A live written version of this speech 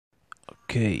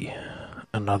Okay,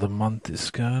 another month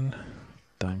is gone.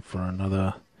 Time for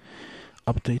another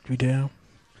update video.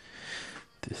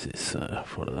 This is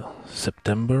for the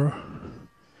September,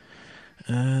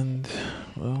 and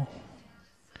well,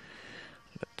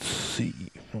 let's see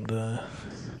from the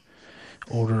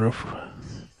order of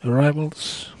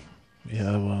arrivals. We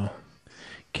have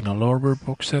Kino Lorber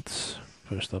box sets.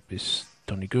 First up is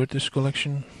Tony Curtis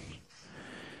collection,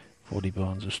 40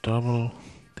 Pounds of Stubble,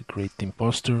 The Great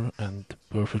Imposter, and The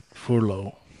Perfect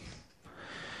Furlough.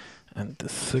 And the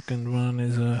second one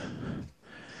is a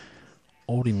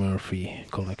Audie Murphy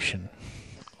collection,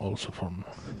 also from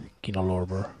Kino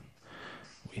Lorber,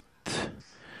 with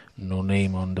No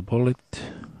Name on the Bullet,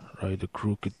 Ride a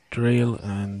Crooked Trail,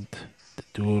 and The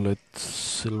Duel at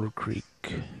Silver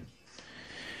Creek.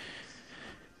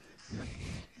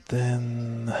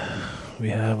 Then we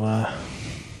have a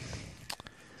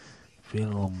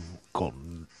film called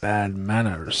Bad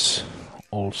Manners,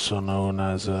 also known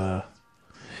as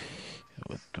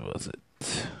what was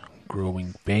it?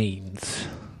 Growing Pains.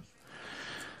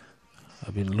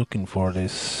 I've been looking for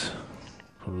this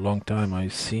for a long time.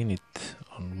 I've seen it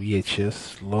on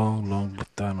VHS long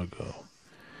time ago.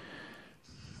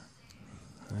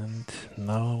 And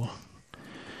now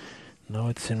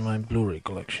it's in my Blu-ray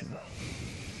collection.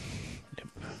 Yep.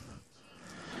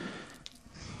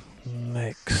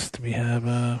 Next we have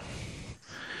a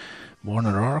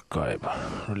Warner Archive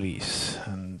release,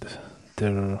 and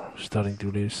they're starting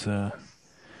to release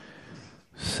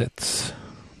sets.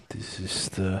 This is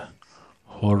the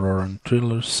horror and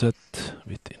thriller set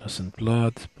with Innocent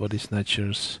Blood, Body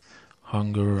Snatchers,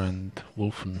 Hunger, and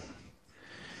Wolfen.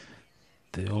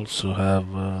 They also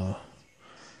have a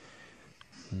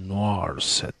noir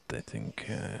set, I think,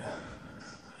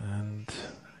 and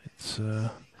it's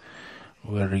a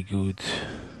very good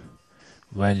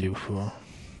value for,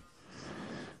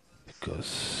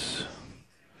 because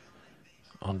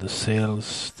on the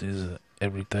sales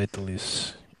every title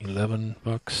is $11.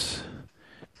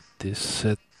 This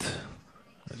set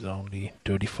is only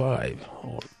 35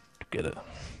 altogether.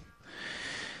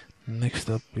 Next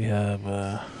up we have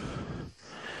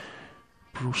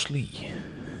Bruce Lee,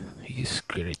 his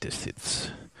greatest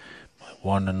hits, my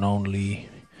one and only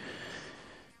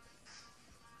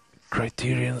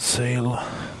Criterion sale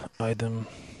item.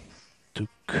 Took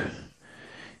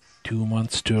 2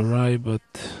 months to arrive, but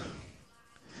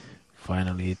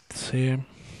finally it's here.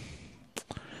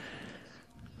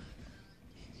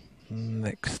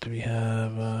 Next we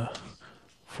have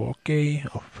 4K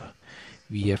of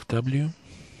VFW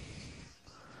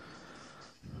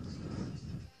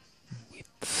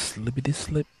with Slippity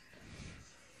Slip.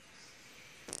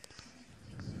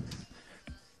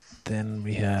 Then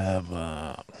we have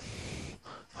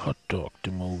Hot Dog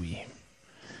the movie.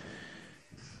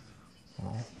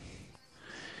 Well,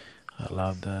 I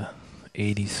love the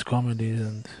 80s comedies,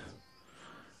 and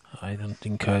I don't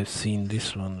think I've seen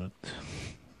this one, but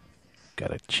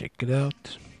gotta check it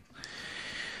out.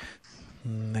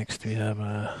 Next we have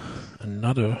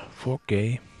another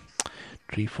 4K,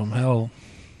 Tree from Hell.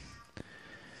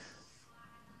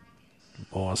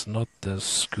 Was not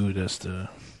as good as the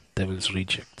Devil's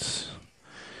Rejects,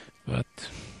 but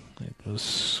it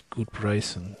was good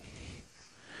price and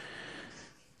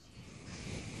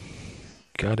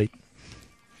got it.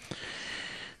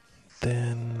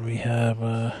 Then we have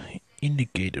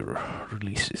Indicator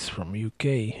releases from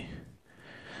UK.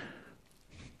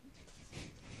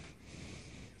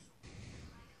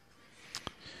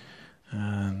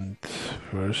 And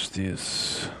first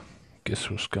is Guess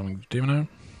Who's Coming to Dinner.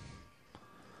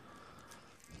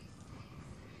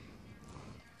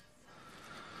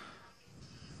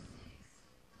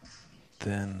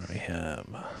 Then we have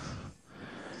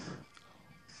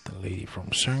The Lady from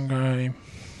Shanghai.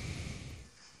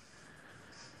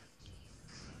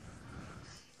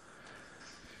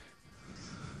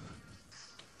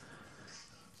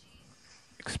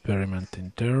 Experiment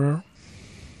in Terror.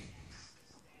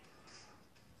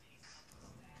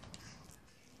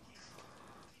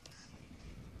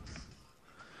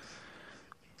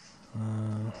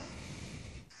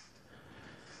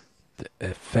 The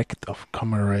Effect of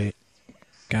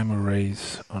Gamma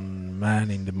rays on Man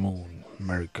in the Moon,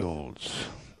 Marigolds.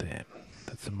 Damn,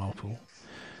 that's a mouthful.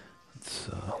 It's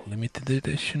a limited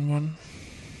edition one.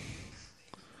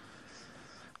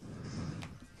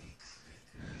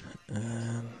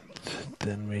 And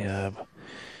then we have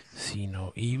See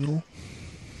No Evil.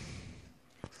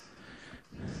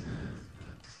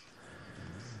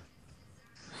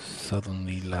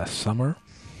 Suddenly Last Summer.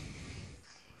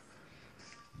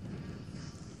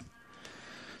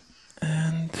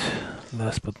 And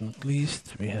last but not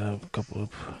least, we have a couple of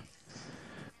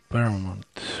Paramount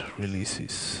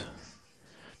releases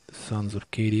The Sons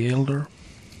of Katie Elder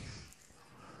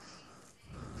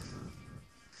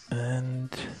and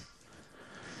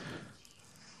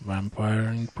Vampire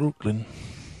in Brooklyn.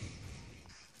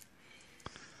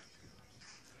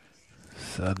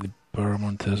 Sadly,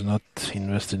 Paramount has not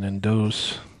invested in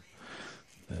those.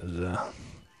 There's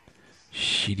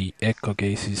shitty echo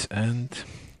cases and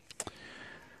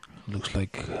looks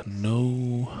like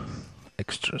no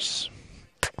extras.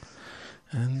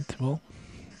 And well,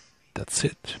 that's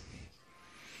it.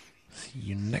 See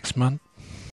you next month.